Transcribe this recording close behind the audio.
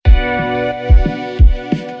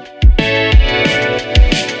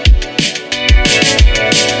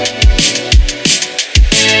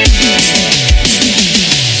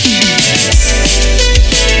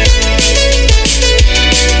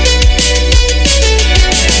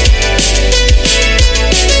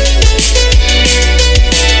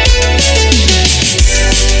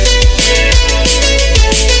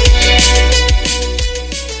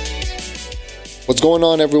going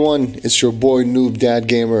on, everyone? It's your boy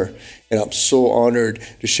N00bDadGamer, and I'm so honored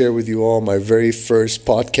to share with you all my very first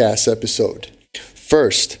podcast episode.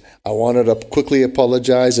 First, I wanted to quickly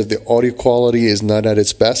apologize if the audio quality is not at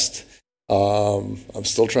its best. I'm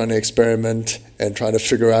still trying to experiment and trying to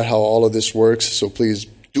figure out how all of this works, so please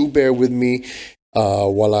do bear with me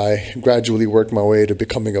while I gradually work my way to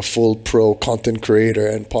becoming a full pro content creator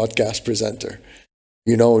and podcast presenter.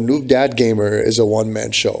 You know, N00bDadGamer is a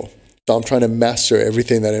one-man show. So I'm trying to master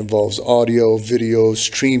everything that involves audio, video,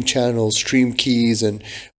 stream channels, stream keys, and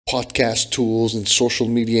podcast tools and social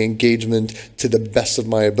media engagement to the best of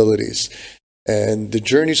my abilities. And the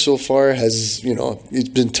journey so far has, it's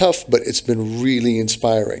been tough, but it's been really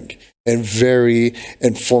inspiring and very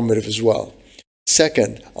informative as well.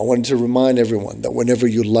 Second, I wanted to remind everyone that whenever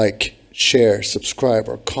you like, share, subscribe,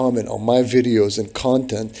 or comment on my videos and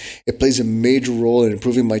content, it plays a major role in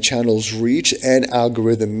improving my channel's reach and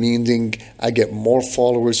algorithm, meaning I get more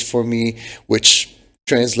followers for me, which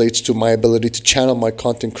translates to my ability to channel my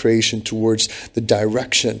content creation towards the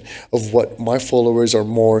direction of what my followers are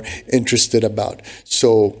more interested about.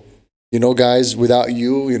 So, guys, without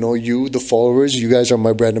you, the followers, you guys are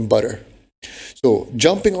my bread and butter. So,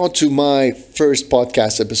 jumping onto my first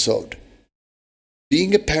podcast episode.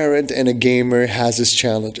 Being a parent and a gamer has its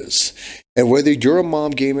challenges. And whether you're a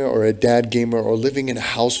mom gamer or a dad gamer or living in a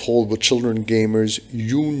household with children gamers,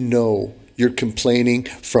 you're complaining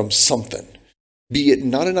from something. Be it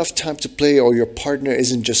not enough time to play, or your partner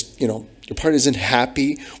isn't your partner isn't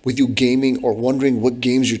happy with you gaming, or wondering what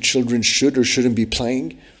games your children should or shouldn't be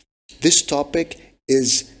playing. This topic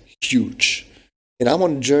is huge. And I'm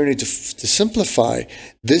on a journey to simplify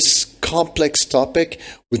this complex topic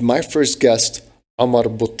with my first guest, Omar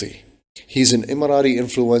Butti. He's an Emirati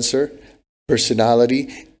influencer,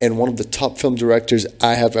 personality, and one of the top film directors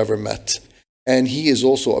I have ever met. And he is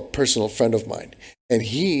also a personal friend of mine. And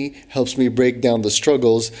he helps me break down the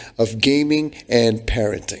struggles of gaming and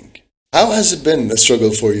parenting. How has it been a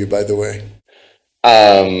struggle for you, by the way?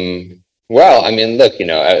 Well, I mean, look,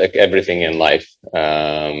 like everything in life,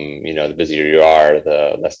 the busier you are,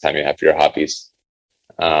 the less time you have for your hobbies.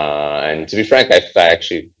 And to be frank, I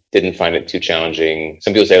actually didn't find it too challenging.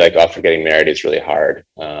 Some people say, like, after getting married, it's really hard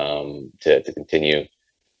to continue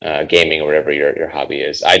gaming or whatever your hobby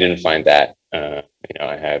is. I didn't find that. I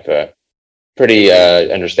have a pretty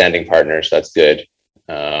understanding partner, so that's good.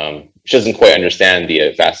 She doesn't quite understand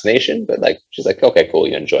the fascination, but she's like, okay, cool,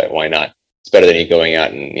 you enjoy it. Why not? It's better than you going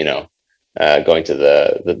out and going to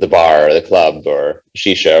the bar or the club or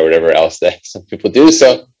shisha or whatever else that some people do.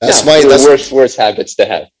 So that's the worst habits to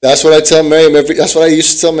have. That's what I tell Miriam that's what I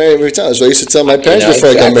used to tell Miriam every time. That's what I used to tell my parents before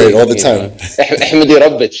I got married all the time.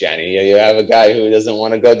 You have a guy who doesn't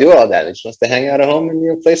want to go do all that. He just wants to hang out at home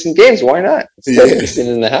and play some games. Why not? Instead of just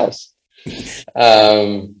sitting in the house.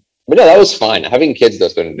 But no, that was fine. Having kids though,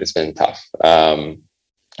 it's been tough. And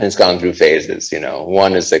it's gone through phases.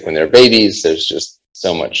 One is like when they're babies, there's just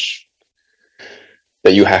so much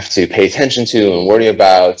that you have to pay attention to and worry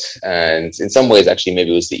about. And in some ways, actually, maybe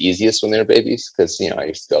it was the easiest when they were babies, because, I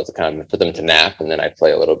used to be able to kind of put them to nap, and then I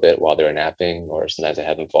play a little bit while they were napping, or sometimes I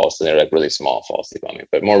had them fall asleep. They're like really small, fall asleep on me.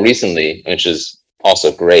 But more recently, which is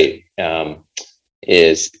also great,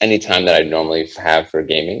 is any time that I normally have for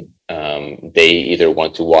gaming, they either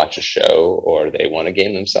want to watch a show or they want to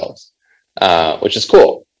game themselves, which is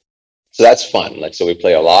cool. So that's fun. So we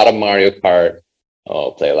play a lot of Mario Kart.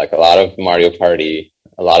 I'll play a lot of Mario Party,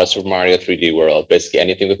 a lot of Super Mario 3D World, basically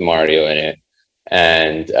anything with Mario in it.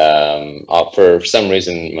 And for some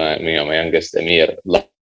reason, my youngest Emir loves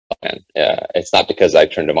Pac-Man. It's not because I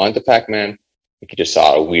turned him on to Pac-Man. He just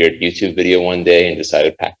saw a weird YouTube video one day and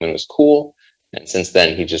decided Pac-Man was cool. And since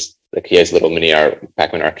then, he has little mini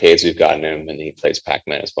Pac-Man arcades we've gotten him, and he plays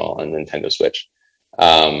Pac-Man as well on Nintendo Switch.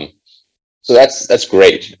 So that's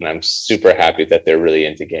great, and I'm super happy that they're really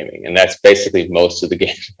into gaming. And that's basically most of the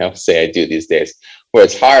games I would say I do these days. Where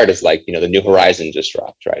it's hard is the new Horizon just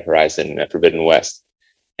dropped, right? Horizon Forbidden West.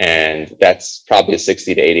 And that's probably a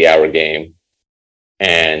 60 to 80 hour game.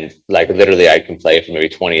 And literally I can play for maybe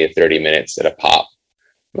 20 to 30 minutes at a pop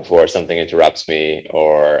before something interrupts me,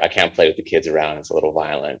 or I can't play with the kids around. It's a little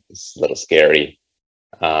violent. It's a little scary.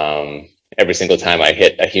 Every single time I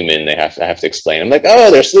hit a human, I have to explain. I'm like,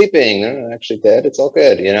 oh, they're sleeping. They're actually dead. It's all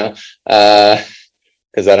good,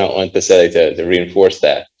 because I don't want the setting to reinforce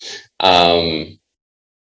that. And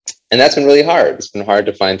that's been really hard. It's been hard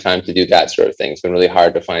to find time to do that sort of thing. It's been really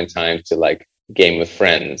hard to find time to game with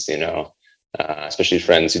friends, especially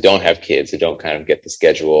friends who don't have kids, who don't kind of get the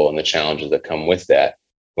schedule and the challenges that come with that,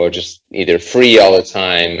 or just either free all the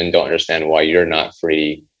time and don't understand why you're not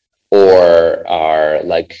free, or are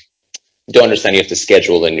don't understand you have to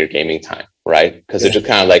schedule in your gaming time, right? Because they're just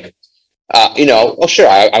kind of like, well, sure,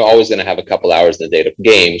 I'm always going to have a couple hours in the day to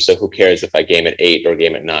game, so who cares if I game at 8 or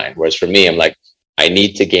game at 9? Whereas for me, I'm like, I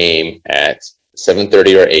need to game at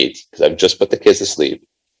 7:30 or 8 because I've just put the kids to sleep,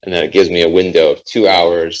 and then it gives me a window of 2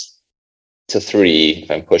 hours to 3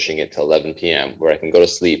 if I'm pushing it to 11 p.m. where I can go to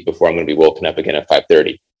sleep before I'm going to be woken up again at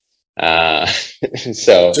 5:30.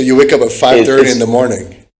 So you wake up at 5:30 in the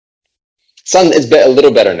morning. It's a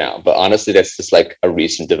little better now, but honestly, that's just like a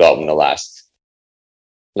recent development the last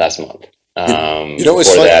month.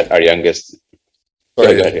 Before that, our youngest.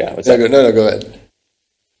 Sorry, go ahead. Yeah, go ahead.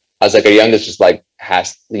 I was like, our youngest just like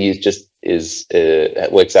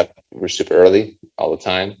wakes up super early all the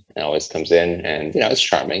time and always comes in, and it's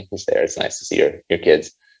charming. He's there. It's nice to see your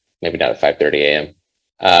kids. Maybe not at 5:30 a.m.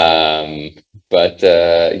 But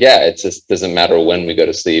it just doesn't matter when we go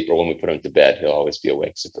to sleep or when we put him to bed. He'll always be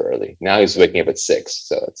awake super early. Now he's waking up at 6,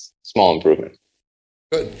 so it's a small improvement.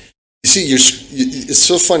 Good. You see, it's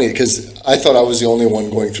so funny because I thought I was the only one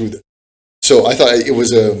going through this. So I thought it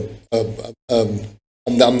was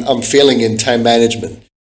I'm failing in time management.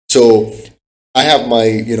 So I have my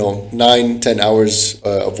 9-10 hours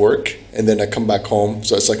of work, and then I come back home.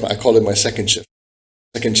 So it's like I call it my second shift.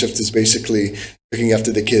 Second shift is basically looking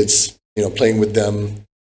after the kids, playing with them,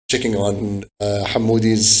 checking on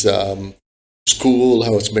Hamoudi's school,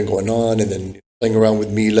 how it's been going on, and then playing around with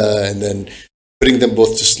Mila, and then putting them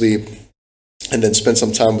both to sleep, and then spend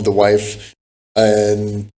some time with the wife.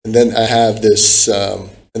 And then I have this, and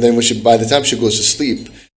then by the time she goes to sleep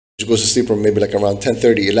from maybe like around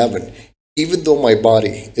 10:30, 11, even though my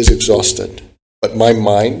body is exhausted, but my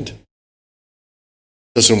mind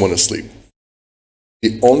doesn't want to sleep.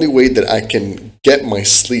 The only way that I can get my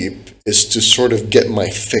sleep is to sort of get my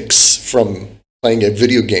fix from playing a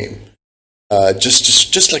video game.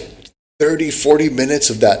 Just like 30, 40 minutes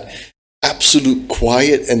of that absolute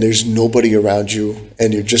quiet, and there's nobody around you,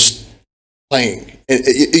 and you're just playing. And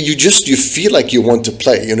you feel like you want to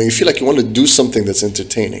play. You feel like you want to do something that's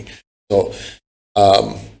entertaining. So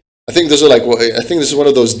I think this is one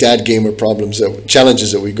of those dad gamer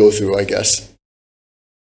challenges that we go through, I guess.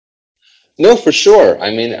 No, for sure. I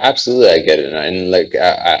mean, absolutely, I get it. And like,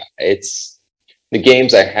 it's the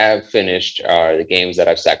games I have finished are the games that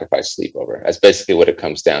I've sacrificed sleep over. That's basically what it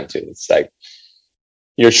comes down to. It's like,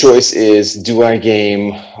 your choice is, do I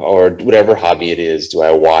game or whatever hobby it is? Do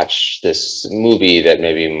I watch this movie that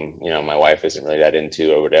maybe, my wife isn't really that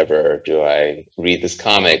into or whatever? Do I read this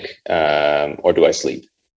comic or do I sleep?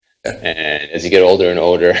 And as you get older and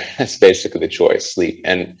older, that's basically the choice, sleep.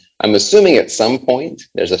 And I'm assuming at some point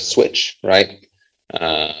there's a switch, right?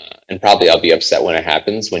 And probably I'll be upset when it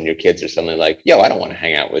happens, when your kids are suddenly like, yo, I don't want to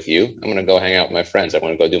hang out with you. I'm going to go hang out with my friends. I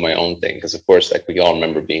want to go do my own thing. Because of course, like we all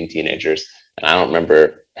remember being teenagers. And I don't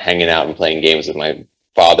remember hanging out and playing games with my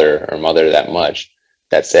father or mother that much.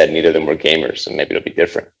 That said, neither of them were gamers, so maybe it'll be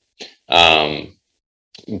different.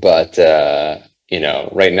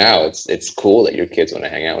 Right now it's cool that your kids want to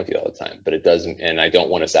hang out with you all the time, but it doesn't, and I don't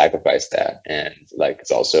want to sacrifice that. And like,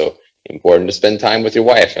 it's also important to spend time with your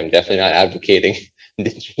wife. I'm definitely not advocating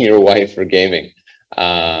ditching your wife for gaming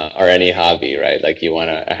or any hobby, right? Like you want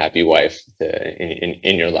a happy wife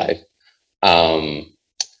in your life. The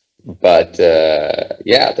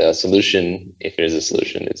solution, if there's a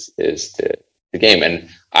solution, is to game. And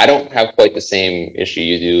I don't have quite the same issue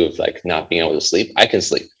you do of like not being able to sleep. I can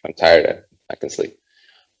sleep. If I'm tired, I can sleep.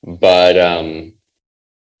 But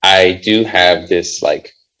I do have this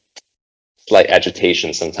like slight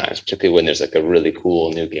agitation sometimes, particularly when there's like a really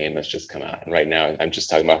cool new game that's just come out. And right now I'm just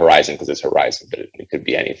talking about Horizon because it's Horizon, but it could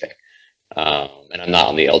be anything. And I'm not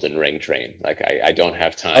on the Elden Ring train. Like I don't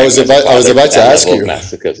have time. I was about to ask you.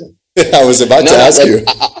 I was about to ask you.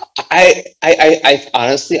 I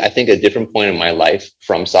honestly, I think a different point in my life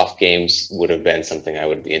from soft games would have been something I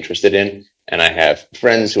would be interested in. And I have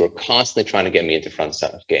friends who are constantly trying to get me into front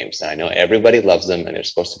soft games. And I know everybody loves them, and they're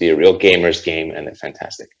supposed to be a real gamer's game, and they're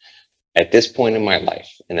fantastic. At this point in my life,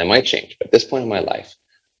 and that might change, but at this point in my life,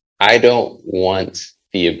 I don't want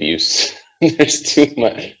the abuse. There's too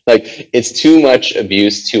much, like it's too much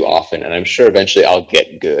abuse too often. And I'm sure eventually I'll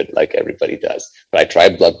get good like everybody does. But I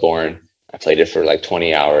tried Bloodborne. I played it for like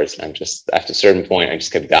 20 hours. And I'm just, after a certain point, I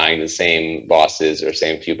just kept dying the same bosses or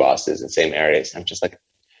same few bosses in same areas. I'm just like,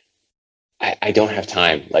 I don't have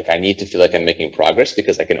time. Like I need to feel like I'm making progress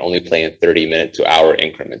because I can only play in 30-minute to hour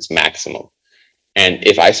increments maximum. And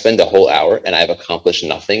if I spend a whole hour and I've accomplished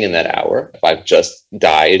nothing in that hour, if I've just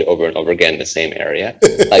died over and over again in the same area,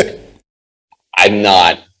 like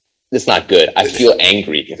it's not good. I feel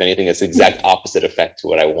angry. If anything, it's the exact opposite effect to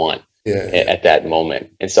what I want at that moment.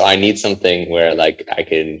 And so I need something where like I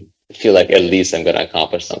can feel like at least I'm going to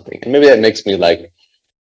accomplish something. And maybe that makes me like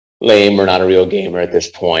lame or not a real gamer at this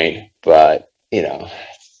point, but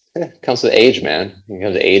it comes with age, man. It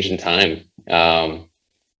comes with age and time.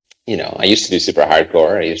 I used to do super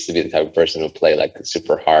hardcore. I used to be the type of person who would play like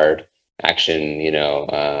super hard action,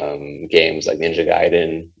 games like Ninja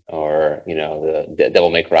Gaiden or, the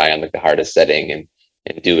Devil May Cry on like the hardest setting and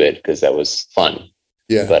do it because that was fun.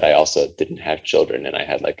 Yeah. But I also didn't have children, and I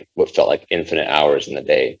had like what felt like infinite hours in the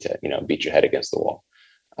day to, beat your head against the wall.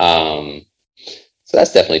 So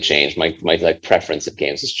that's definitely changed. My like preference of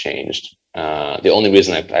games has changed. The only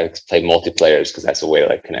reason I play multiplayer is because that's a way to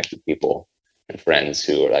like connect with people and friends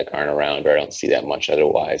who are like aren't around or I don't see that much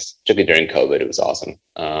otherwise. Particularly during COVID, it was awesome.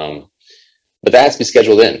 But that has to be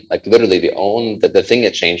scheduled in. Like literally, the thing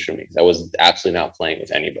that changed for me, I was absolutely not playing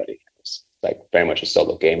with anybody. I was like very much a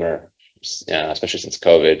solo gamer, especially since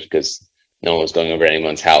COVID, because no one was going over to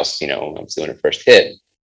anyone's house. Obviously when it first hit.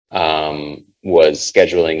 Was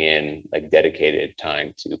scheduling in like dedicated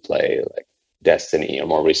time to play like Destiny or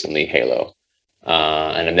more recently Halo.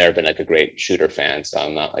 And I've never been like a great shooter fan, so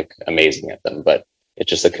I'm not like amazing at them, but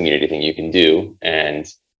it's just a community thing you can do. And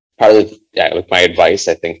part of like my advice,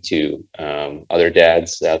 I think, to other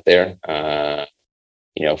dads out there,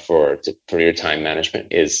 for your time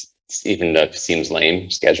management is, even though it seems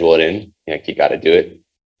lame, schedule it in. Like you got to do it.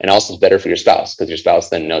 And also it's better for your spouse because your spouse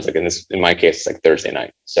then knows, like in my case, it's like Thursday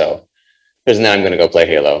night. So Thursday night, I'm going to go play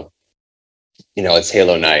Halo. It's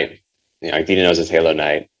Halo night. Dina knows it's Halo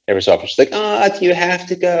night. Every so often she's like, "Oh, do you have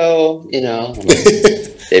to go?" I'm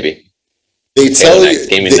like, baby. They tell you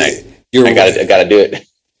gaming night. I gotta do it.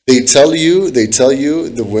 They tell you,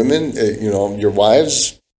 the women, your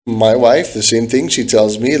wives. My wife, the same thing. She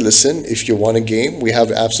tells me, listen, if you want a game, we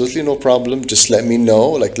have absolutely no problem. Just let me know.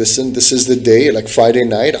 Like, listen, this is the day, like Friday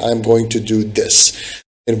night, I'm going to do this.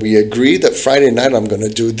 And we agree that Friday night, I'm going to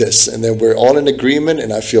do this. And then we're all in agreement.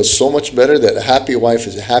 And I feel so much better that a happy wife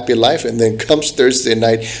is a happy life. And then comes Thursday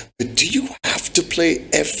night. But do you have to play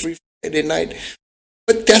every Friday night?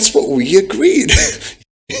 But that's what we agreed.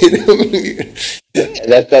 And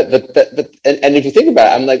if you think about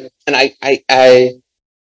it, I'm like, and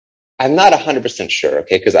I'm not 100% sure,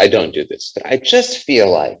 okay, because I don't do this, but I just feel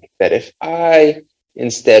like that if I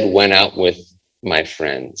instead went out with my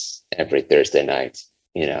friends every Thursday night,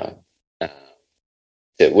 to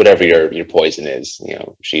whatever your poison is,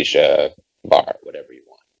 shisha, bar, whatever you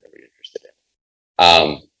want, whatever you're interested in.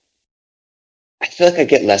 I feel like I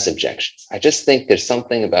get less objections. I just think there's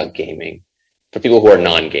something about gaming for people who are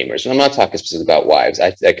non-gamers. And I'm not talking specifically about wives. I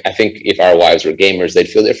think if our wives were gamers, they'd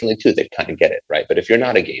feel differently too. They'd kind of get it, right? But if you're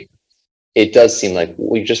not a gamer, it does seem like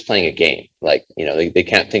you're just playing a game. Like, they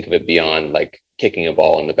can't think of it beyond like kicking a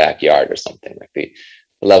ball in the backyard or something. Like the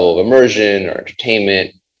level of immersion or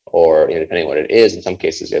entertainment, or depending on what it is, in some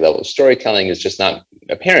cases, your level of storytelling is just not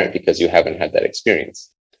apparent because you haven't had that experience.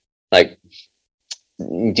 Like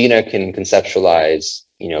Dina can conceptualize,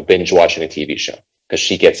 binge watching a TV show because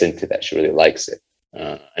she gets into that. She really likes it.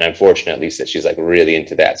 And I'm fortunate, at least, that she's like really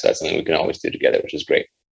into that. So that's something we can always do together, which is great.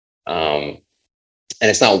 And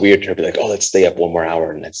it's not weird to her to be like, oh, let's stay up one more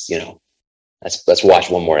hour and let's watch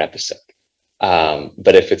one more episode.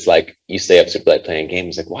 But if it's like you stay up super late playing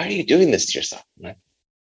games, like, why are you doing this to yourself?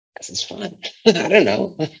 Because it's fun. I don't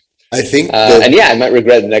know. I think, and yeah, I might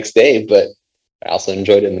regret it the next day, but I also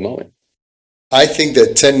enjoyed it in the moment. I think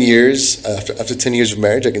that 10 years, after 10 years of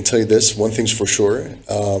marriage, I can tell you this, one thing's for sure.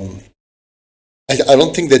 I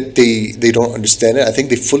don't think that they don't understand it. I think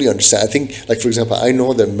they fully understand. I think, like, for example, I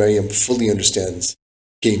know that Miriam fully understands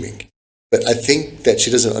gaming, but I think that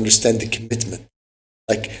she doesn't understand the commitment,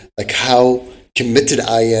 like how committed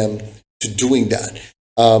I am to doing that.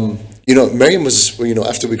 Miriam was,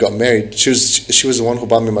 after we got married, she was the one who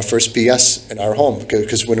bought me my first PS in our home,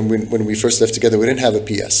 because when we first left together, we didn't have a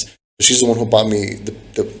PS. She's the one who bought me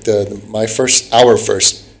our first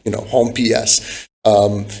home PS.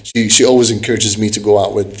 She always encourages me to go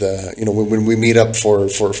out with when we meet up for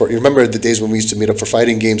you remember the days when we used to meet up for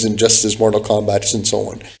fighting games, Injustice, Mortal Kombat, and so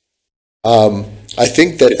on. I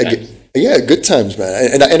think that good times,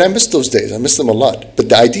 man, and I miss those days. I miss them a lot. But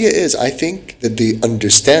the idea is, I think that they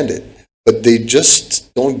understand it, but they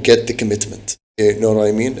just don't get the commitment. You know what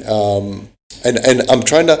I mean? And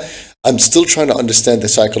I'm still trying to understand the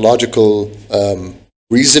psychological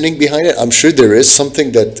reasoning behind it. I'm sure there is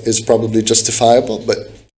something that is probably justifiable,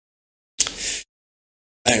 but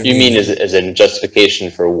you mean as a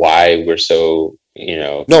justification for why we're so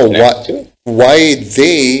why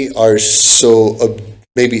they are so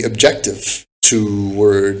maybe objective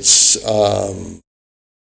towards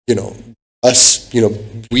us,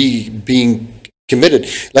 we being committed.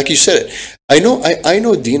 Like you said, I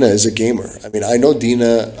know Dina is a gamer. I mean, I know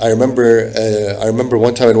Dina. I remember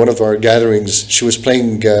one time at one of our gatherings, she was playing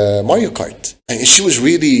Mario Kart, and she was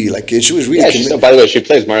really Yeah, by the way, she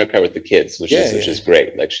plays Mario Kart with the kids, which is great.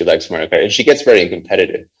 Like, she likes Mario Kart, and she gets very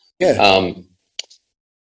competitive. Yeah.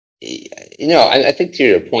 I think to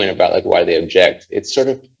your point about like why they object, it's sort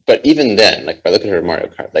of, but even then, like if I look at her Mario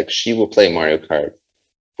Kart, like she will play Mario Kart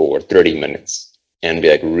for 30 minutes and be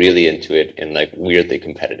like really into it and like weirdly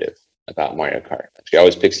competitive about Mario Kart. She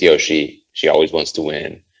always picks Yoshi. She always wants to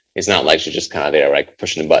win. It's not like she's just kind of there, like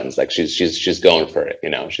pushing the buttons. Like she's going for it.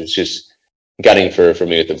 She's just gutting for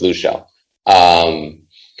me with the blue shell.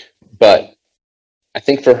 But I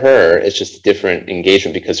think for her, it's just a different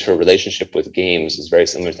engagement because her relationship with games is very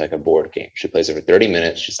similar to like a board game. She plays it for 30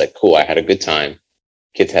 minutes. She's like, cool, I had a good time.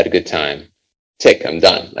 Kids had a good time. Tick, I'm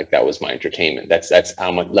done. Like, that was my entertainment. That's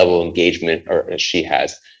how much level of engagement she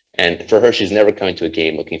has. And for her, she's never coming to a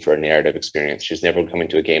game looking for a narrative experience. She's never coming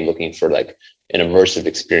to a game looking for like an immersive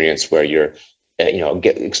experience where you're,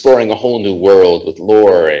 exploring a whole new world with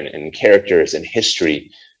lore and characters and history.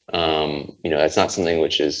 That's not something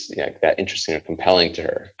which is that interesting or compelling to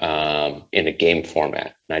her in a game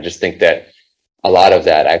format. And I just think that a lot of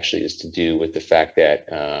that actually is to do with the fact that,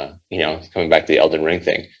 coming back to the Elden Ring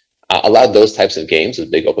thing, a lot of those types of games, those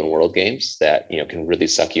big open world games that, can really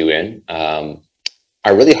suck you in,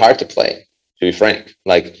 are really hard to play, to be frank.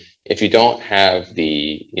 Like, if you don't have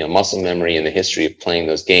the, muscle memory and the history of playing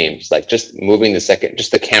those games, like just moving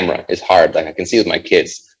just the camera is hard. Like, I can see with my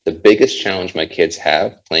kids, the biggest challenge my kids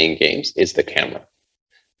have playing games is the camera,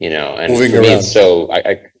 and moving for around. Me, so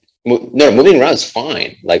moving around is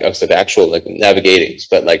fine. Like, so the actual like navigating,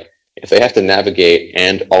 but like if they have to navigate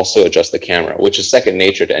and also adjust the camera, which is second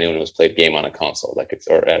nature to anyone who's played game on a console, like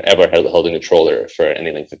or ever held a controller for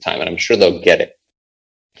any length of time, and I'm sure they'll get it.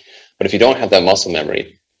 But if you don't have that muscle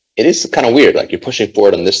memory, it is kind of weird. Like, you're pushing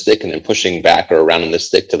forward on this stick and then pushing back or around on this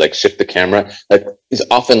stick to like shift the camera. Like, it's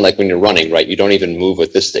often like when you're running, right? You don't even move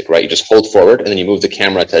with this stick, right? You just hold forward and then you move the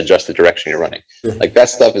camera to adjust the direction you're running. Sure. Like, that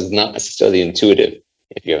stuff is not necessarily intuitive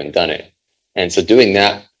if you haven't done it. And so doing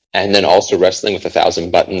that, and then also wrestling with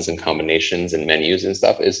 1,000 buttons and combinations and menus and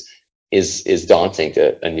stuff is daunting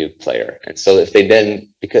to a new player. And so if they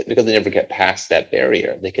then, because they never get past that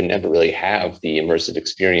barrier, they can never really have the immersive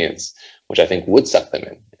experience, which I think would suck them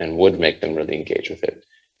in and would make them really engage with it.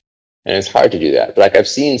 And it's hard to do that. But like, I've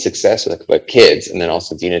seen success with like kids, and then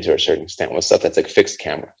also Dina to a certain extent, with stuff that's like fixed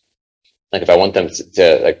camera. Like, if I want them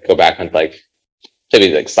to like go back on like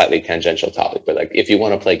maybe like slightly tangential topic, but like if you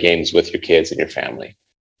want to play games with your kids and your family,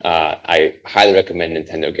 I highly recommend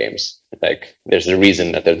Nintendo games. Like, there's a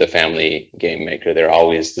reason that they're the family game maker. They're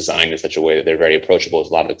always designed in such a way that they're very approachable. There's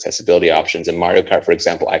a lot of accessibility options. In Mario Kart, for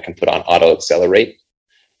example, I can put on auto accelerate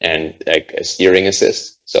and like a steering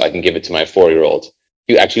assist, so I can give it to my 4-year-old.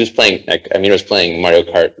 He actually was playing, like, Amir was playing Mario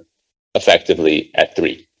Kart effectively at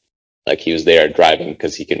 3. Like, he was there driving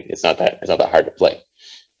because he can. It's not that hard to play.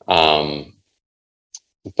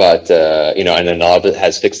 But and then a lot of it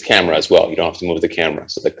has fixed camera as well. You don't have to move the camera.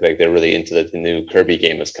 So like they're really into the new Kirby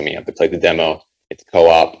game that's coming out. They played the demo. It's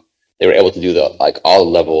co-op. They were able to do all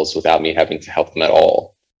the levels without me having to help them at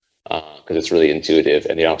all, because it's really intuitive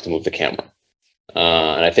and you don't have to move the camera.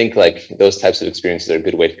 And I think like those types of experiences are a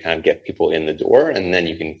good way to kind of get people in the door, and then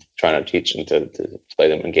you can try to teach them to play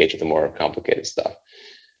them, engage with the more complicated stuff.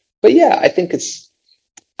 But yeah, I think it's.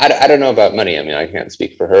 I don't know about money. I mean, I can't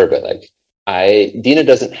speak for her, but like. Dina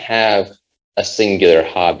doesn't have a singular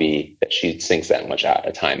hobby that she sinks that much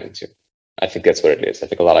time into. I think that's what it is. I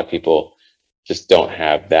think a lot of people just don't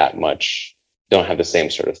have the same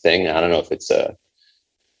sort of thing. I don't know if it's a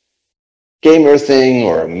gamer thing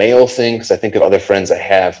or a male thing, because I think of other friends I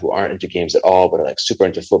have who aren't into games at all, but are like super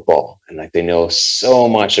into football, and like they know so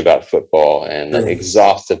much about football and like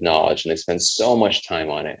exhaustive knowledge, and they spend so much time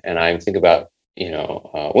on it. And I think about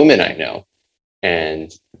women I know.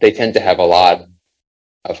 And they tend to have a lot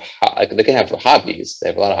of they can have hobbies. They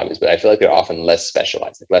have a lot of hobbies, but I feel like they're often less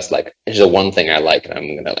specialized, like less like there's the one thing I like, and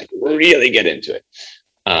I'm gonna like really get into it.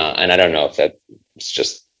 And I don't know if that's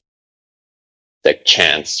just like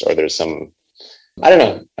chance or there's some. I don't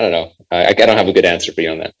know. I don't have a good answer for you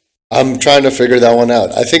on that. I'm trying to figure that one out.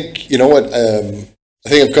 I think what. I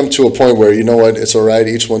think I've come to a point where it's all right.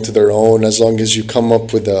 Each one to their own, as long as you come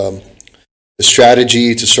up with a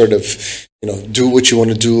strategy to sort of. Do what you want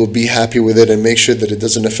to do, be happy with it, and make sure that it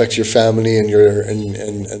doesn't affect your family and people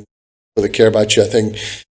that care about you. I think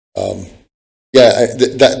Yeah,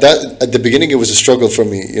 that at the beginning it was a struggle for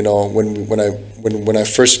me. When I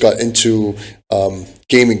first got into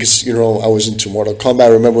gaming, because I was into Mortal Kombat. I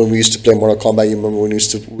remember when we used to play Mortal Kombat. You remember when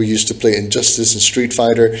we used to play Injustice and Street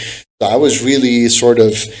Fighter. So I was really sort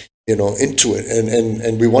of into it,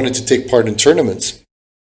 and we wanted to take part in tournaments.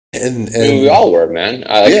 I mean, we all were, man.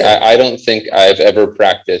 Yeah. I don't think I've ever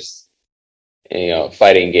practiced,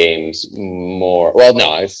 fighting games more. Well,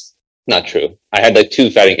 no, it's not true. I had like two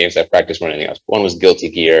fighting games I practiced more than anything else. One was Guilty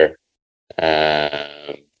Gear,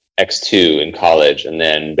 X2 in college, and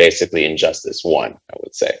then basically Injustice 1, I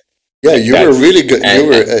would say. Yeah, Like you were really good. I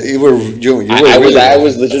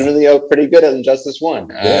was legitimately pretty good at Injustice 1.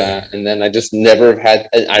 Yeah. And then I just never had.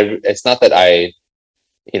 It's not that I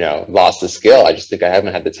lost the skill. I just think I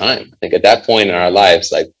haven't had the time. I think at that point in our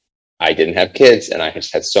lives, like I didn't have kids and I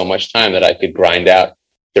just had so much time that I could grind out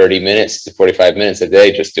 30 minutes to 45 minutes a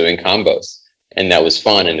day just doing combos. And that was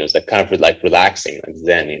fun. And it was like kind of like relaxing, like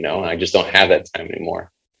zen, and I just don't have that time anymore.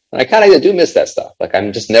 And I kind of do miss that stuff. Like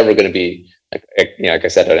I'm just never going to be like I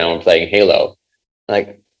said, right now I'm playing Halo.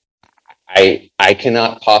 Like I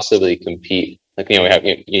cannot possibly compete. Like, we have,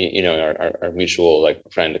 our mutual like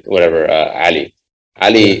friend, whatever, Ali.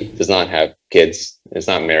 Ali does not have kids, is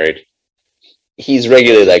not married. He's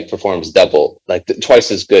regularly like performs double, like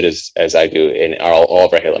twice as good as I do in all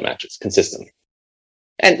of our Halo matches consistently.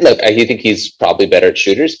 And look, I think he's probably better at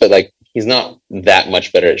shooters, but like he's not that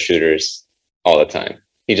much better at shooters all the time.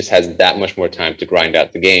 He just has that much more time to grind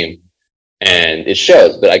out the game, and it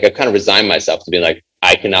shows. But like, I've kind of resigned myself to being like,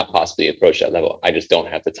 I cannot possibly approach that level. I just don't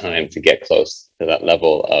have the time to get close to that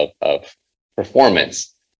level of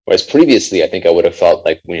performance. Whereas previously, I think I would have felt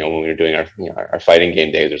like, when we were doing our fighting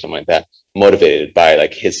game days or something like that, motivated by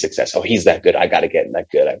like his success. Oh, he's that good. I got to get that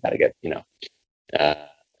good. I got to get,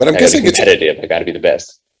 But I'm guessing it's competitive. I got to be the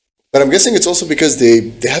best. But I'm guessing it's also because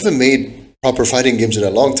they haven't made proper fighting games in a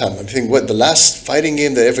long time. I think the last fighting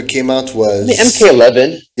game that ever came out was the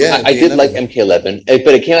MK11. Yeah, I did like MK11,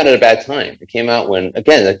 but it came out at a bad time. It came out when,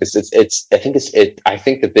 again, like I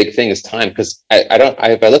think the big thing is time, because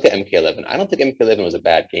if I look at MK11, I don't think MK11 was a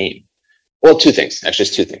bad game. Well, two things.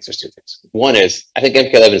 Actually, there's two things. One is, I think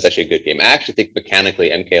MK11 is actually a good game. I actually think mechanically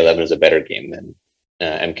MK11 is a better game than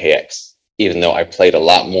MKX, even though I played a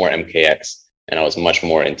lot more MKX and I was much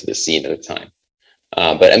more into the scene at the time.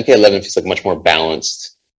 But MK11 feels like much more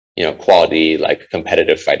balanced, quality, like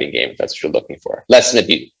competitive fighting game, if that's what you're looking for. Less than to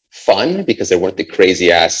be fun, because there weren't the crazy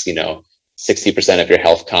ass, 60% of your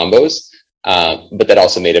health combos. But that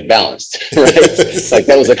also made it balanced, right? Like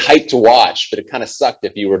that was like hype to watch, but it kind of sucked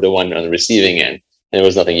if you were the one on the receiving end and there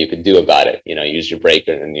was nothing you could do about it. Use your break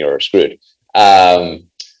and you're screwed.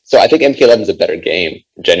 So I think MK11 is a better game,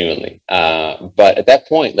 genuinely. But at that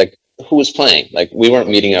point, like, who was playing? Like, we weren't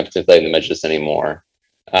meeting up to play in the Majlis anymore.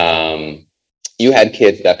 You had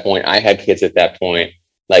kids at that point. I had kids at that point.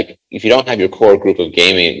 Like, if you don't have your core group of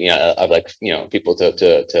gaming, of like, people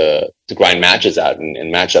to grind matches out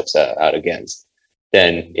and matchups out against,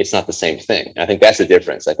 then it's not the same thing. I think that's the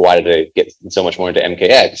difference. Like, why did I get so much more into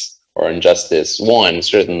MKX or Injustice 1,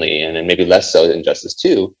 certainly, and then maybe less so than Injustice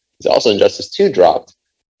 2? Because also Injustice 2 dropped.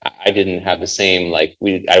 I didn't have the same, like,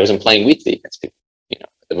 I wasn't playing weekly against people.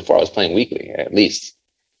 Before I was playing weekly, at least,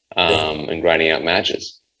 and grinding out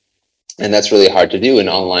matches. And that's really hard to do. And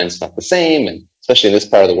online's not the same. And especially in this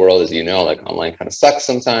part of the world, as you know, like online kind of sucks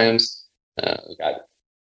sometimes. We've got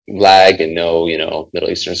lag and no, Middle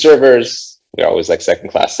Eastern servers. We're always like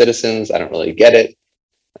second-class citizens. I don't really get it.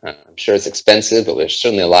 I'm sure it's expensive, but there's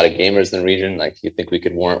certainly a lot of gamers in the region. Like, you think we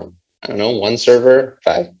could warrant, I don't know, one server,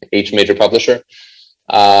 each major publisher.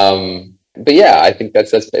 But yeah, I think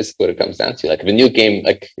that's basically what it comes down to. Like, if a new game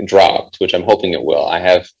like dropped, which I'm hoping it will,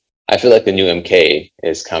 I feel like the new MK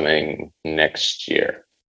is coming next year.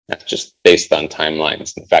 That's just based on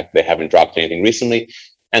timelines and the fact that they haven't dropped anything recently,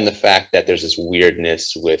 and the fact that there's this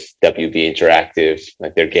weirdness with WB Interactive,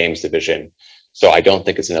 like their games division. So I don't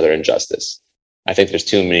think it's another Injustice. I think there's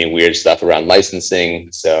too many weird stuff around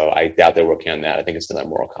licensing, so I doubt they're working on that. I think it's another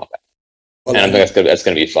Mortal Kombat, and I think that's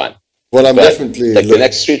going to be fun. Well, I'm definitely like the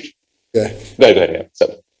next Street. Yeah. Go ahead. Yeah.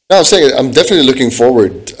 So. No, I'm saying I'm definitely looking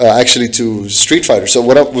forward, actually, to Street Fighter. So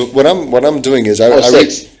what I'm doing is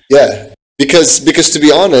because to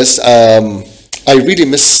be honest, I really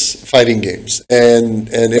miss fighting games, and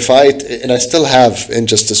I still have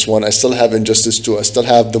Injustice 1, I still have Injustice 2, I still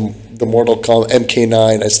have the Mortal Kombat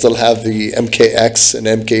MK9, I still have the MKX and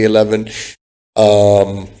MK11,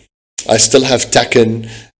 I still have Tekken.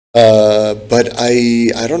 But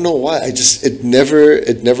I don't know why. It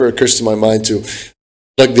never occurs to my mind to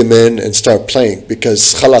plug them in and start playing,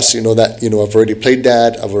 because khalas, I've already played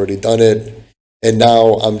that, I've already done it. And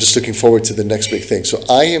now I'm just looking forward to the next big thing. So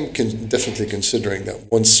I am definitely considering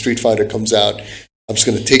that once Street Fighter comes out, I'm just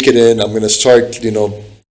going to take it in. I'm going to start,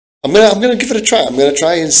 I'm gonna give it a try. I'm gonna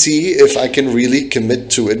try and see if I can really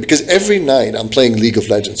commit to it because every night I'm playing League of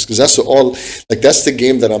Legends because that's the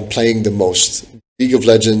game that I'm playing the most. League of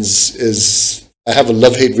Legends is I have a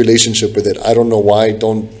love-hate relationship with it. I don't know why.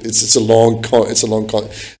 It's a long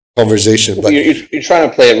conversation. But you're trying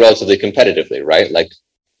to play it relatively competitively, right? Like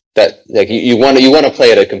that. Like you want to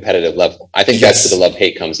play at a competitive level. I think that's where the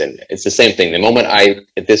love-hate comes in. It's the same thing. The moment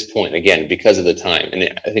at this point, again, because of the time, and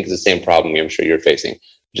I think it's the same problem I'm sure you're facing.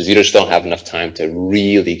 Just you just don't have enough time to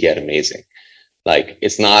really get amazing. Like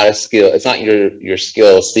it's not a skill. It's not your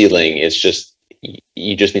skill ceiling. It's just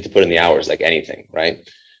you just need to put in the hours like anything, right?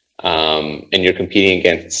 And you're competing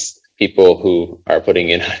against people who are putting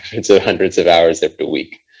in hundreds of hours every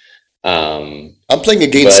week. I'm playing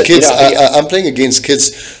against kids. I'm playing against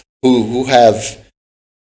kids who have.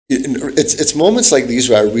 It's moments like these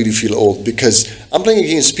where I really feel old because I'm playing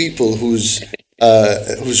against people whose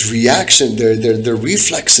reaction, their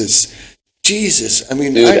reflexes, Jesus, I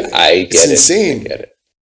mean, dude, it's insane. I get it.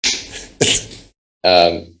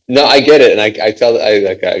 No, I get it, and I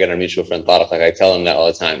got a mutual friend, Tarek, like I tell him that all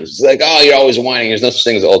the time. It's like, oh, you're always whining. There's no such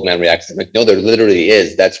thing as old man reaction. I'm like, no, there literally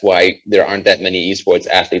is. That's why there aren't that many esports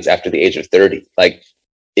athletes after the age of 30. Like,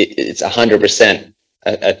 it's 100%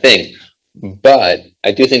 a thing. But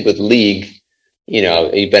I do think with League,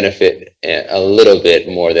 you benefit a little bit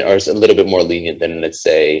more or it's a little bit more lenient than, let's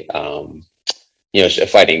say, a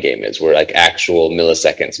fighting game is, where like actual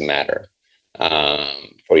milliseconds matter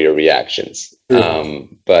for your reactions.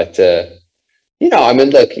 But I mean,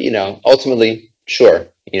 look, ultimately, sure,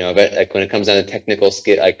 but like when it comes down to technical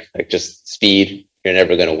skill, like just speed, you're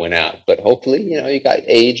never going to win out. But hopefully, you got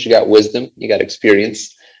age, you got wisdom, you got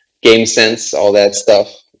experience, game sense, all that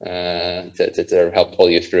stuff to help pull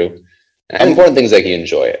you through. And important things like you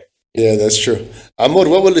enjoy it. Yeah, that's true. Amor,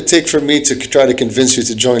 what will it take for me to try to convince you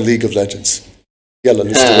to join League of Legends? Yalla,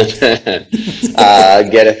 let's do it.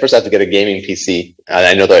 Get it. First, I have to get a gaming PC.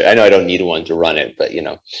 I know I don't need one to run it, but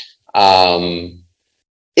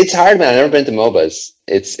it's hard, man. I've never been to MOBAs.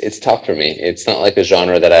 It's tough for me. It's not like a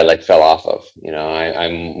genre that I like fell off of.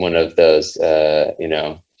 I'm one of those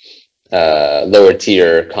lower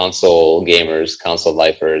tier console gamers, console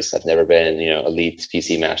lifers. I've never been, elite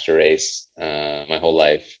PC master race my whole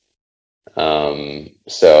life.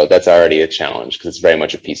 So that's already a challenge because it's very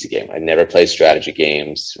much a PC game. I never played strategy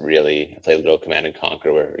games, really. I played a little Command and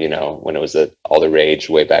Conquer where, when it was all the rage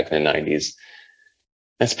way back in the 90s.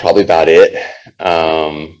 That's probably about it.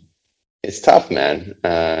 It's tough, man.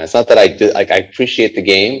 It's not that I appreciate the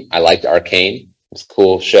game. I liked Arcane. It's a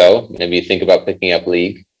cool show. Maybe you think about picking up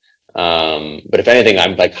League. But if anything,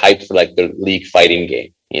 I'm like hyped for like the League fighting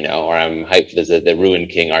game, or I'm hyped for the Ruin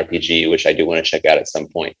King RPG, which I do want to check out at some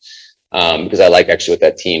point. Because I like actually with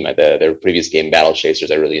that team, their previous game, Battle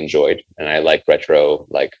Chasers, I really enjoyed. And I like retro,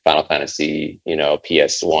 like Final Fantasy,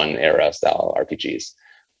 PS1 era style RPGs.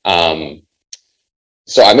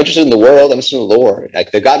 So I'm interested in the world. I'm interested in the lore.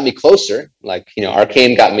 Like they've gotten me closer. Like,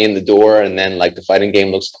 Arcane got me in the door, and then like the fighting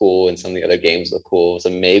game looks cool and some of the other games look cool. So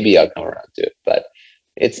maybe I'll come around to it. But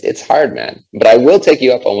it's hard, man. But I will take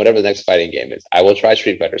you up on whatever the next fighting game is. I will try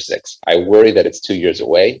Street Fighter 6. I worry that it's 2 years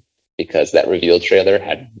away because that reveal trailer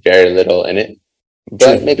had very little in it.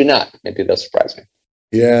 But maybe not. Maybe they'll surprise me.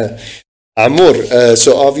 Yeah. Amor,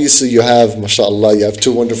 so obviously you have, mashallah, you have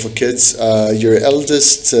two wonderful kids. Your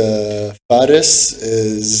eldest, Faris,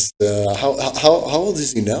 is, how old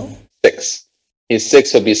is he now? 6. He's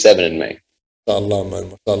 6, he'll be 7 in May. Mashallah,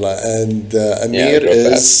 man, mashallah. And Amir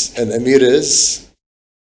is?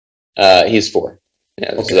 He's 4.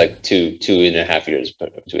 Yeah, this is like two and a half years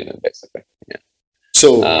between them, basically. Yeah.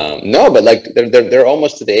 So no, but like they're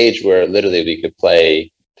almost to the age where literally we could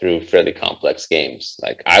play through fairly complex games.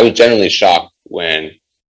 Like I was generally shocked when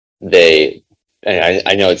I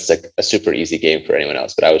know it's like a super easy game for anyone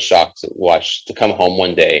else, but I was shocked to come home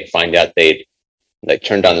one day, find out they'd like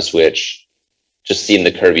turned on the Switch, just seen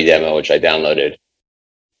the Kirby demo, which I downloaded,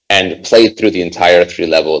 and played through the entire 3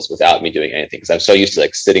 levels without me doing anything. Because I'm so used to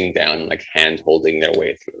like sitting down and like hand holding their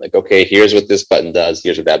way through. Like, okay, here's what this button does.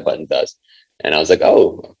 Here's what that button does. And I was like,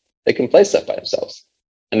 oh, they can play stuff by themselves.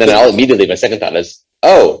 And then my second thought is,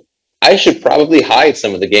 oh, I should probably hide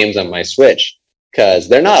some of the games on my Switch because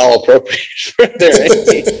they're not all appropriate for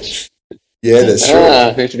their age. Yeah, that's true.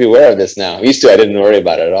 We have to be aware of this now. I used to, I didn't worry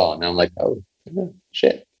about it at all. Now I'm like, oh,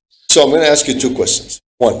 shit. So I'm going to ask you 2 questions.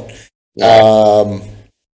 One,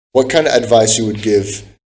 what kind of advice you would give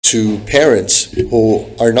to parents who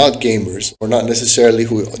are not gamers or not necessarily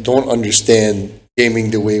who don't understand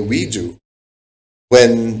gaming the way we do,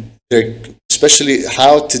 when they're, especially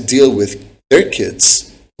how to deal with their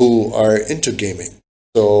kids who are into gaming.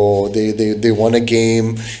 So they want a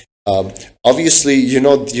game. Obviously, you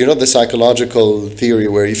know the psychological theory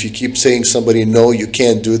where if you keep saying somebody no, you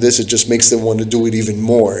can't do this, it just makes them want to do it even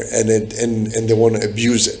more, and they want to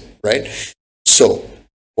abuse it, right? So,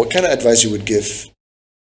 what kind of advice you would give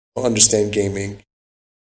to understand gaming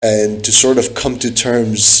and to sort of come to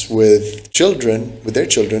terms with their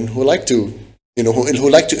children who like to,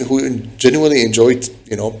 who genuinely enjoy,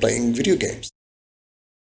 playing video games.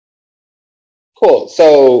 Cool.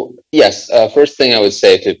 So yes, first thing I would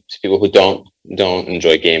say to people who don't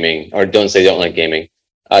enjoy gaming or don't say they don't like gaming,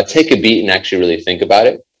 take a beat and actually really think about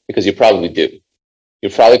it, because you probably do.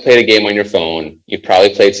 You've probably played a game on your phone. You've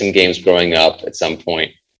probably played some games growing up at some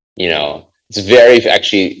point. It's very,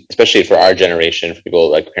 actually, especially for our generation, for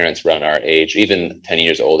people like parents around our age, even 10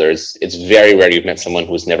 years older, it's very rare you've met someone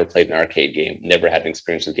who's never played an arcade game, never had an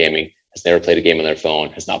experience with gaming, has never played a game on their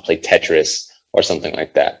phone, has not played Tetris or something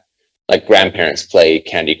like that. Like grandparents play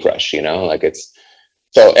Candy Crush,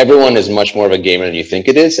 so everyone is much more of a gamer than you think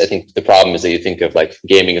it is. I think the problem is that you think of like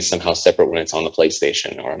gaming as somehow separate when it's on the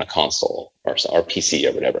PlayStation or on a console or PC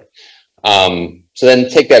or whatever. So then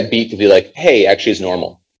take that beat to be like, hey, actually it's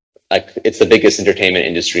normal. Like it's the biggest entertainment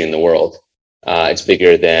industry in the world. It's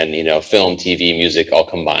bigger than, film, TV, music all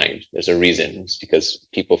combined. There's a reason. It's because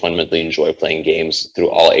people fundamentally enjoy playing games through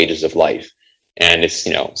all ages of life. And it's,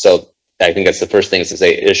 so I think that's the first thing, is to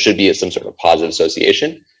say there should be some sort of positive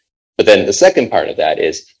association. But then the second part of that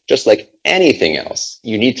is, just like anything else,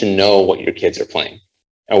 you need to know what your kids are playing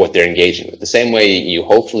and what they're engaging with. The same way you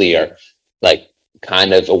hopefully are like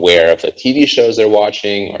kind of aware of the TV shows they're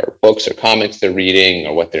watching or books or comics they're reading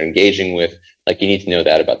or what they're engaging with. Like you need to know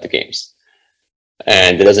that about the games.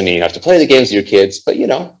 And it doesn't mean you have to play the games with your kids, but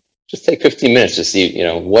just take 15 minutes to see,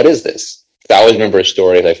 what is this? I always remember a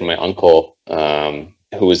story like from my uncle,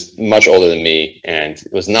 who was much older than me and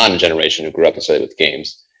was not in a generation who grew up and started with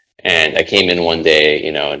games. And I came in one day,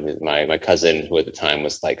 and my cousin, who at the time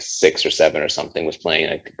was like 6 or 7 or something, was playing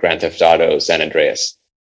like Grand Theft Auto, San Andreas.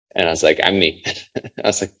 And I was like, I'm me. I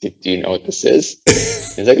was like, do you know what this is?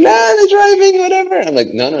 He's like, nah, they're driving, whatever. I'm like,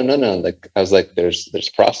 no. Like, I was like, there's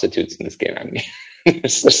prostitutes in this game. I mean,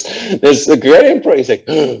 there's a great impro. He's like,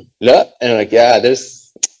 no. And I'm like, yeah, there's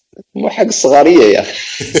صغارية يا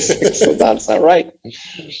أخي. So that's not right.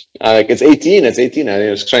 Like, it's 18. I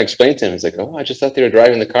was trying to explain to him. He's like, oh, I just thought they were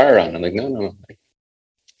driving the car around. I'm like, no.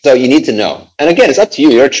 So you need to know. And again, it's up to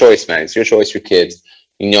you. Your choice, man. It's your choice, your kids.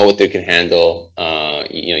 You know what they can handle.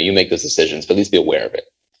 You make those decisions, but at least be aware of it.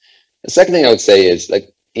 The second thing I would say is,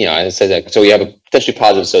 like, I said that, so we have a potentially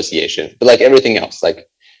positive association, but like everything else, like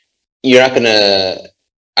you're not gonna,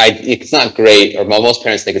 it's not great, or most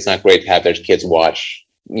parents think it's not great to have their kids watch,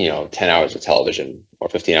 10 hours of television or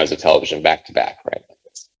 15 hours of television back to back, right?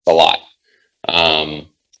 It's a lot. And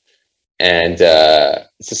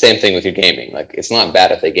it's the same thing with your gaming. Like, it's not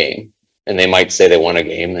bad if they game, and they might say they want a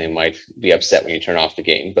game. They might be upset when you turn off the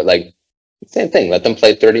game, but like, same thing. Let them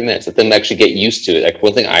play 30 minutes. Let them actually get used to it. Like,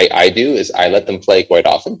 one thing I do is I let them play quite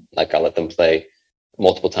often. Like, I'll let them play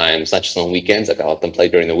multiple times, not just on weekends. Like, I'll let them play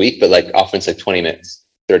during the week, but like often it's like 20 minutes,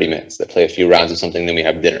 30 minutes. They play a few rounds of something, then we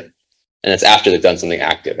have dinner. And it's after they've done something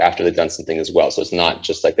active, after they've done something as well. So it's not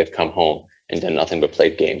just like they've come home and done nothing but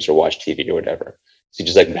played games or watched TV or whatever. So you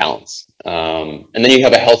just like balance. And then you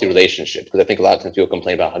have a healthy relationship, because I think a lot of times people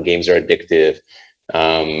complain about how games are addictive.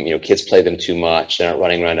 Kids play them too much. They're not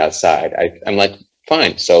running around outside. I'm like,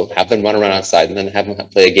 fine. So have them run around outside and then have them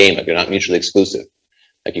play a game. Like, you're not mutually exclusive.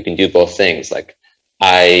 Like, you can do both things. Like,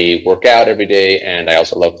 I work out every day and I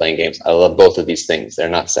also love playing games. I love both of these things. They're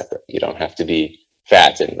not separate. You don't have to be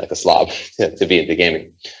fat and like a slob to be into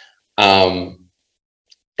gaming. By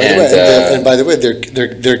the way,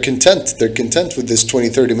 they're content. They're content with this 20,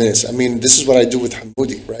 30 minutes. I mean, this is what I do with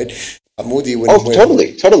Hamoudi, right? Hamoudi,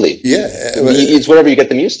 totally. Yeah. It's whatever you get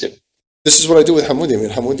them used to. This is what I do with Hamoudi. I mean,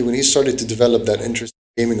 Hamoudi, when he started to develop that interest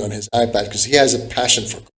in gaming on his iPad, because he has a passion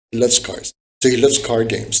for cars. He loves cars. So he loves car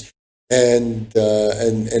games. And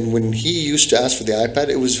when he used to ask for the iPad,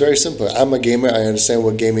 it was very simple. I'm a gamer. I understand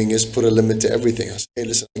what gaming is. Put a limit to everything. I say, hey,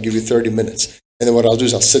 listen, I'll give you 30 minutes. And then what I'll do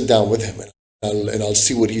is I'll sit down with him and I'll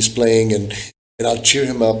see what he's playing and I'll cheer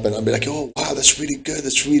him up and I'll be like, oh, wow, that's really good.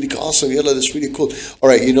 That's really awesome. Yalla, that's really cool. All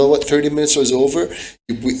right, you know what? 30 minutes is over.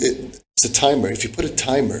 It's a timer. If you put a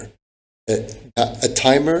timer, a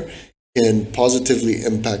timer can positively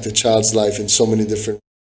impact a child's life in so many different ways.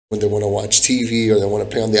 When they want to watch TV or they want to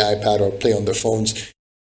play on the iPad or play on their phones,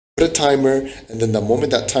 put a timer, and then the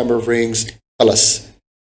moment that timer rings, خلاص.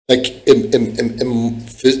 Like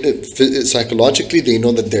psychologically, they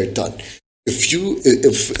know that they're done.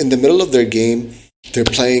 if in the middle of their game they're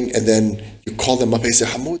playing and then you call them up and say,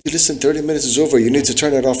 Hamoud, listen, 30 minutes is over. You need to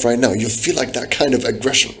turn it off right now. You feel like that kind of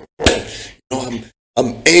aggression.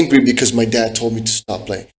 I'm angry because my dad told me to stop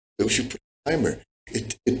playing. But if you put a timer,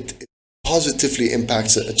 it positively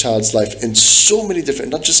impacts a child's life in so many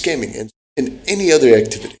different, not just gaming, in any other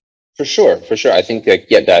activity. For sure. I think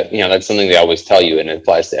that's something they always tell you, and it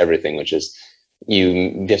applies to everything, which is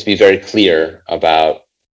you have to be very clear about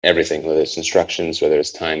everything, whether it's instructions, whether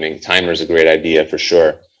it's timing. Timer is a great idea for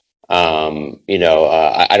sure. I'm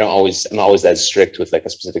not always that strict with like a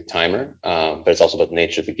specific timer, but it's also about the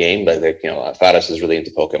nature of the game. But Faris is really into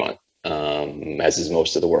Pokemon, as is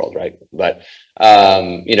most of the world, right? But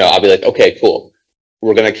I'll be like, okay, cool,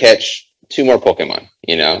 we're gonna catch 2 more Pokemon,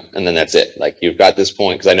 and then that's it. Like, you've got this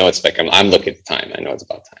point, because I know it's like I'm looking at the time. I know it's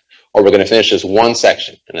about time. Or we're going to finish this one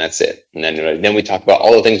section, and that's it. And then we talk about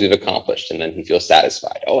all the things we've accomplished, and then he feels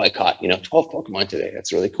satisfied. Oh, I caught 12 Pokemon today.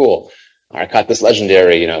 That's really cool. Or I caught this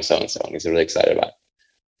legendary, so and so, and he's really excited about it.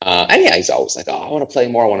 And yeah, he's always like, oh, I want to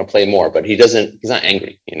play more. But he's not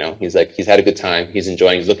angry. He's like, he's had a good time. He's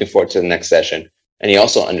enjoying. He's looking forward to the next session. And he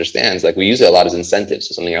also understands, like, we use it a lot as incentives.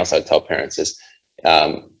 So something else I would tell parents is,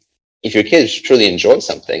 if your kids truly enjoy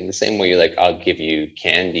something, the same way you're like, I'll give you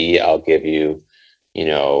candy, I'll give you,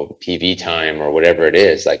 PV time or whatever it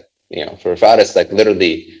is, like, for Faris, like,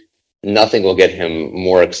 literally nothing will get him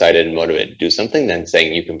more excited and motivated to do something than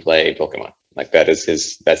saying you can play Pokemon. Like, that's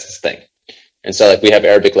his thing. And so, like, we have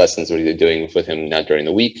Arabic lessons we're doing with him now during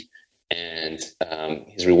the week, and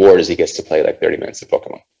his reward is he gets to play like 30 minutes of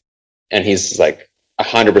Pokemon, and he's like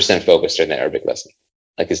 100% focused during the Arabic lesson.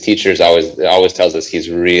 Like, his teachers always tells us he's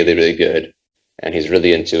really, really good, and he's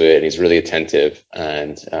really into it, and he's really attentive.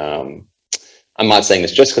 And I'm not saying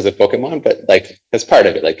this just because of Pokemon, but like, that's part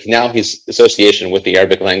of it. Like, now his association with the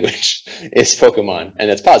Arabic language is Pokemon, and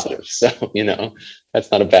that's positive. So,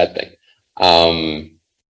 that's not a bad thing.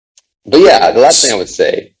 But yeah, the last thing I would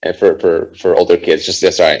say for older kids, it's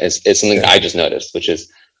something I just noticed, which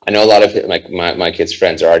is, I know a lot of my kids'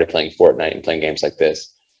 friends are already playing Fortnite and playing games like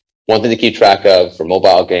this. One thing to keep track of for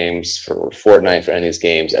mobile games, for Fortnite, for any of these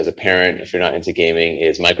games, as a parent, if you're not into gaming,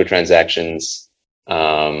 is microtransactions.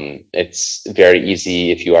 It's very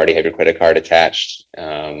easy if you already have your credit card attached.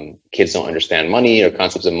 Kids don't understand money or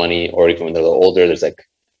concepts of money, or even when they're a little older, there's like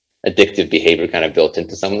addictive behavior kind of built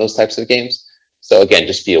into some of those types of games. So again,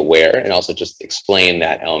 just be aware, and also just explain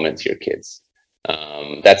that element to your kids.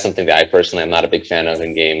 That's something that I personally am not a big fan of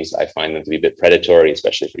in games. I find them to be a bit predatory,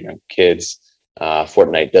 especially for young kids.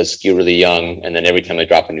 Fortnite does skew really young, and then every time they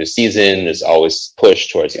drop a new season, there's always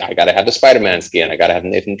push towards, I gotta have the Spider-Man skin, I gotta have the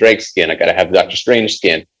Nathan Drake skin, I gotta have the Doctor Strange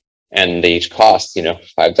skin, and they each cost $5,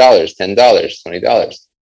 $10, $20,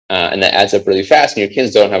 and that adds up really fast. And your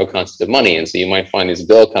kids don't have a concept of money, and so you might find this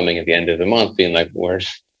bill coming at the end of the month, being like,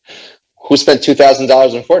 who spent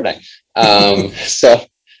 $2,000 on Fortnite? So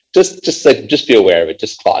just be aware of it,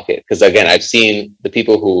 just clock it, because again, I've seen the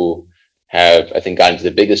people who have, I think, gotten into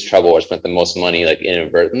the biggest trouble or spent the most money, like,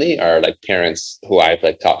 inadvertently, are like parents who I've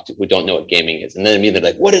like talked to who don't know what gaming is, and then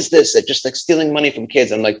immediately like, what is this? It's just like stealing money from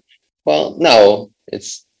kids. I'm like, well, no,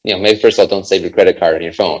 it's, maybe first of all, don't save your credit card on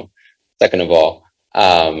your phone. Second of all,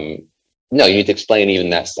 no, you need to explain even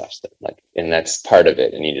that stuff, like, and that's part of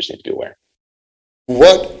it, and you just need to be aware.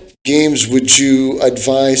 What games would you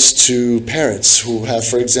advise to parents who have,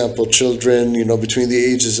 for example, children, between the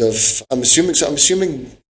ages of, I'm assuming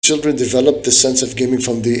children develop the sense of gaming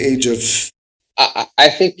from the age of, I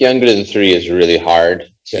think younger than 3 is really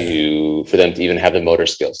hard for them to even have the motor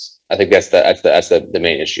skills. I think that's the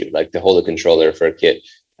main issue. Like, to hold a controller for a kid.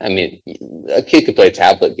 I mean, a kid could play a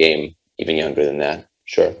tablet game even younger than that.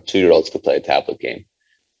 Sure, 2-year-olds could play a tablet game.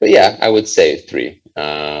 But yeah, I would say 3.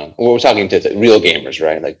 We're talking to real gamers,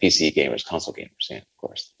 right? Like PC gamers, console gamers, yeah, of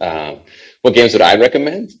course. What games would I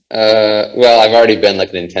recommend? Well, I've already been like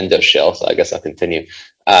a Nintendo shill, so I guess I'll continue.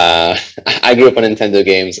 I grew up on Nintendo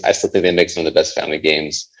games. I still think they make some of the best family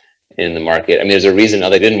games in the market. I mean, there's a reason. Now,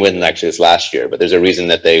 they didn't win actually this last year, but there's a reason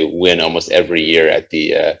that they win almost every year at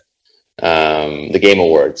the Game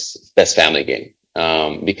Awards Best Family Game,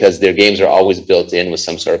 because their games are always built in with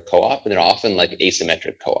some sort of co-op, and they're often like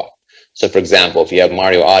asymmetric co-op. So, for example, if you have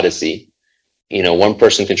Mario Odyssey, one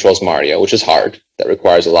person controls Mario, which is hard. That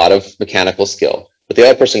requires a lot of mechanical skill, but the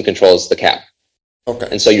other person controls the cap. Okay.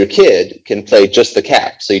 And so your kid can play just the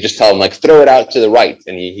cap. So you just tell him, like, throw it out to the right,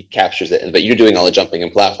 and he captures it. But you're doing all the jumping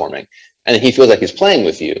and platforming. And he feels like he's playing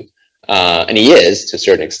with you. And he is to a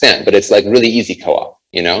certain extent, but it's like really easy co-op,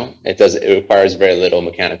 It requires very little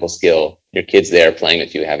mechanical skill. Your kid's there playing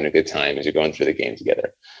with you, having a good time as you're going through the game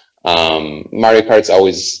together. Mario Kart's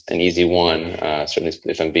always an easy one, certainly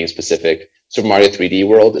if I'm being specific. Super Mario 3D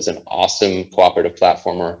World is an awesome cooperative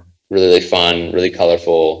platformer. Really, really fun, really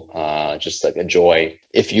colorful, just like a joy.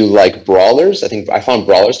 If you like brawlers, I think I found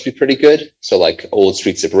brawlers to be pretty good. So like old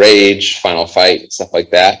Streets of Rage, Final Fight, stuff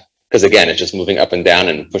like that. Because again, it's just moving up and down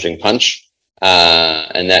and pushing punch.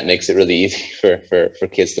 And that makes it really easy for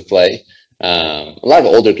kids to play. A lot of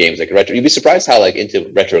older games like retro. You'd be surprised how like into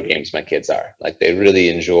retro games my kids are. Like they really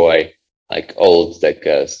enjoy like old like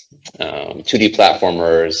 2D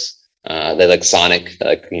platformers. They like Sonic,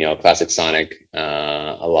 like classic Sonic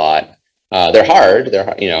a lot. They're hard.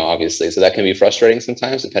 Obviously, so that can be frustrating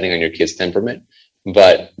sometimes depending on your kid's temperament.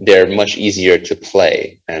 But they're much easier to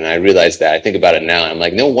play, and I realize that. I think about it now, and I'm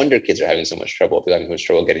like, no wonder kids are having so much trouble. They're having so much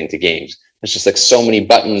trouble getting into games. There's just like so many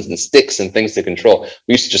buttons and sticks and things to control.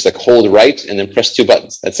 We used to just like hold right and then press 2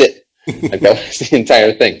 buttons. That's it. Like that was the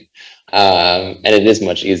entire thing, and it is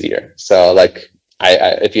much easier. So like,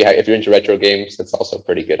 if you're into retro games, that's also a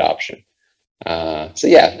pretty good option. So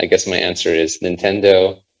yeah, I guess my answer is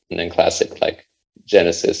Nintendo, and then classic like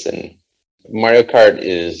Genesis. And Mario Kart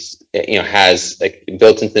has like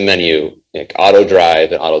built into the menu like auto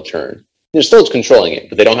drive and auto turn. They're still controlling it,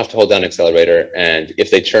 but they don't have to hold down accelerator. And if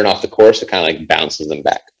they turn off the course, it kind of like bounces them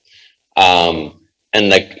back. And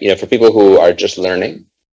like, for people who are just learning,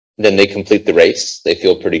 then they complete the race. They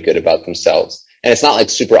feel pretty good about themselves. And it's not like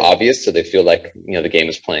super obvious, so they feel like, the game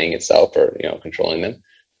is playing itself or, controlling them.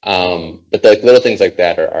 But like little things like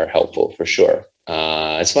that are helpful for sure.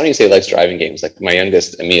 It's funny you say likes driving games. Like my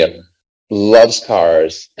youngest, Amir, loves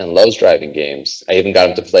cars and loves driving games. I even got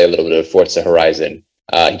him to play a little bit of Forza Horizon.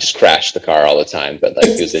 He just crashed the car all the time, but like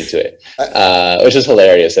he was into it, which is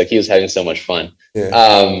hilarious. Like he was having so much fun.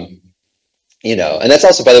 Yeah. And that's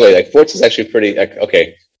also, by the way, like Forza is actually pretty like,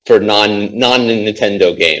 okay, for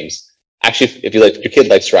non-Nintendo games. Actually, if your kid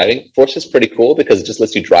likes driving, Forza is pretty cool because it just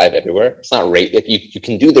lets you drive everywhere. It's not if you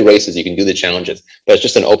can do the races, you can do the challenges, but it's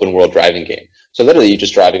just an open world driving game. So literally you're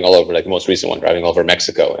just driving all over, like the most recent one, driving over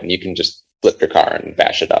Mexico, and you can just flip your car and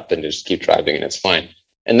bash it up and just keep driving and it's fine.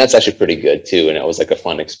 And that's actually pretty good too. And it was like a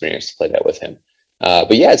fun experience to play that with him.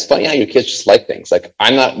 But yeah, it's funny how your kids just like things. Like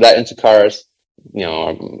I'm not that into cars.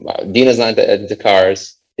 Dina's not that into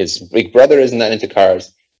cars. His big brother isn't that into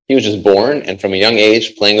cars. He was just born and from a young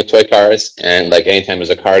age playing with toy cars. And like anytime there's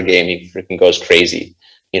a car game, he freaking goes crazy.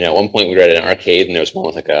 At one point we were at an arcade and there was one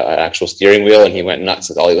with like an actual steering wheel and he went nuts.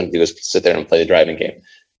 And all he wanted to do was sit there and play the driving game.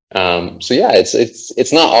 So yeah,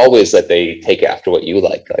 it's not always that they take after what you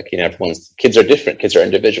like. Like, everyone's kids are different. Kids are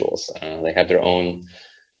individuals. They have their own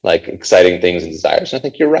like exciting things and desires. And I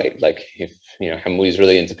think you're right. Like if, Hamoud's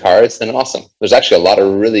really into cards, then awesome. There's actually a lot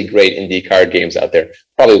of really great indie card games out there.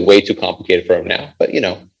 Probably way too complicated for him now, but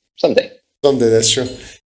someday. Someday, that's true.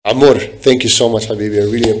 Amor, thank you so much, Habibi.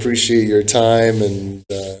 I really appreciate your time. And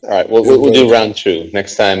all right, we'll do round 2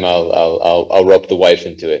 next time. I'll rope the wife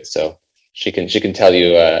into it, so she can tell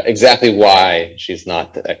you exactly why she's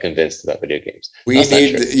not convinced about video games. We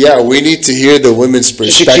need to hear the women's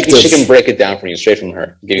perspective. She can break it down for you straight from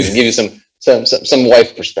her. Give you some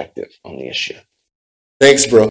wife perspective on the issue. Thanks, bro.